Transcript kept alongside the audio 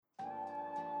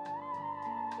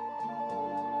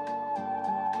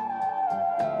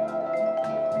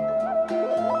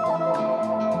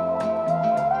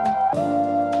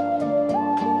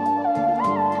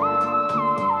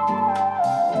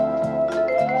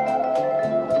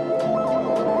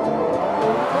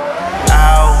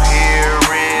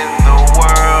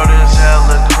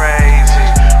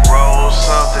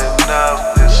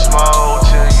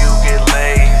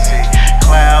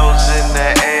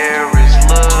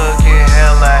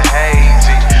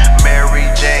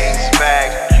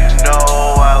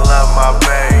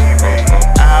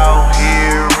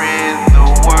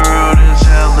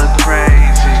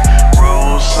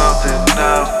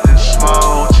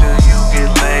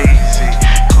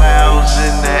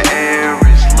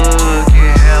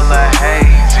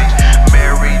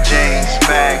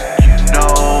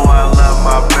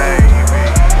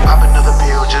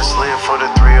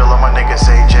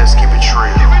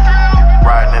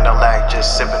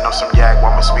sipping on some yak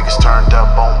while my speakers turned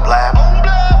up on blab.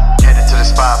 Headed to the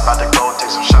spot, about to go take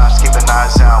some shots, keeping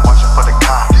eyes out, watching for the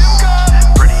cops.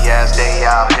 Pretty ass day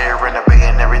out here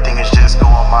renovating, everything is just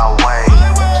going my way.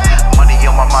 Money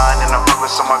on my mind and I'm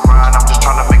focused on my grind, I'm just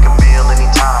trying to make a meal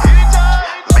anytime.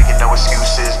 Making no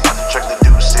excuses, about to check the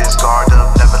deuces, guard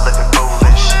up, never looking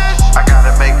foolish. I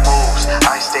gotta make moves,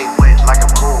 I stay wet like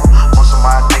a pool. Most of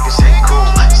my niggas ain't cool,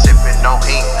 sipping no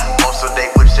heat. Most of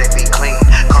they wish they be clean,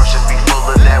 cars should be full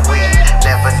of that weed.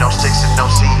 Never no sticks and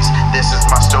no seeds, this is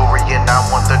my story and I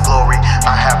want the glory.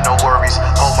 I have no worries,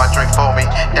 hold my drink for me.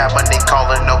 That money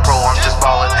calling, no pro, I'm just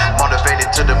ballin'.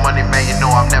 Motivated to the money, man, you know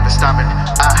I'm never stopping.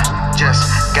 I just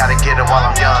gotta get it while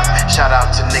I'm young. Shout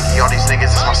out to Nicky, all these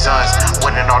niggas is my sons.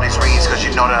 Winning all these rings, cause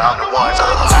you know that I'm the one.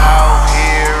 Out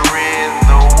here in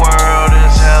the world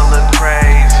is hella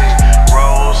crazy.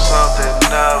 Roll something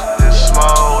up and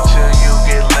smoke till you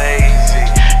get lazy.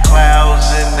 Clouds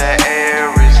in the air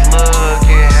is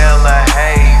looking hella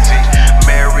hazy.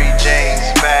 Mary Jane's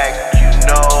back, you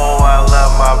know I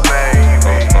love my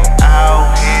baby.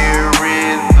 Out here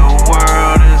in the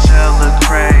world is hella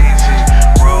crazy.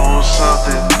 Roll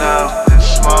something up and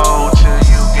smoke till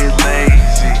you get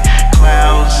lazy.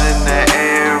 Clouds in the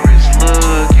air is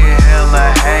looking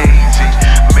hella hazy.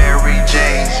 Mary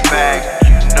Jane's back,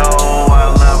 you know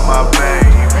I love my baby.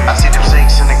 I see them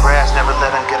sinks in the grass, never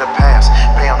let them get a pass.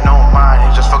 Pay them no mind,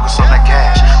 and just focus on that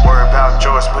cash. Worry about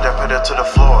yours, put that pedal to the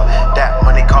floor. That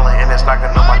money calling and it's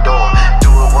knocking on my door. Do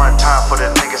it one time for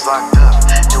the niggas locked up.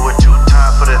 Do it 2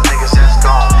 times for the niggas that's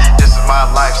gone. This is my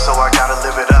life, so I gotta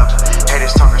live it up.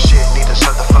 Haters talking shit, need to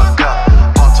shut the fuck up.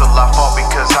 Fall till I fall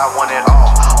because I want it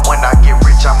all. When I get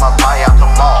rich, I'ma buy out the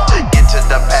mall. Get to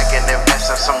the back and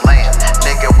invest in some land.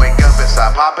 Nigga, wake up and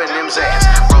stop popping them Zans.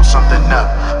 Roll something up,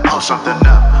 pull something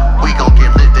up. We gon'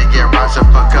 get lit to get rise the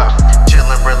fuck up.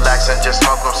 Chillin', relax, and just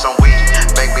smoke on some weed.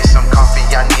 Make me some coffee,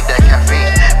 I need that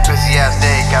caffeine. Busy ass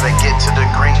day, gotta get to the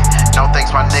green. No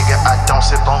thanks, my nigga, I don't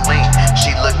sip on lean.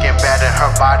 She looking bad and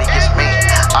her body is mean.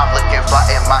 I'm looking fly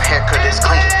and my haircut is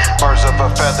clean. Birds of a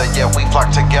feather, yeah, we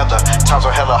flock together. Times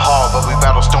are hella hard, but we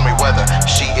battle stormy weather.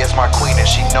 She is my queen and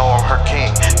she know I'm her king.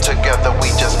 Together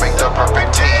we just make the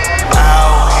perfect team.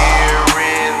 Out here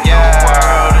in the world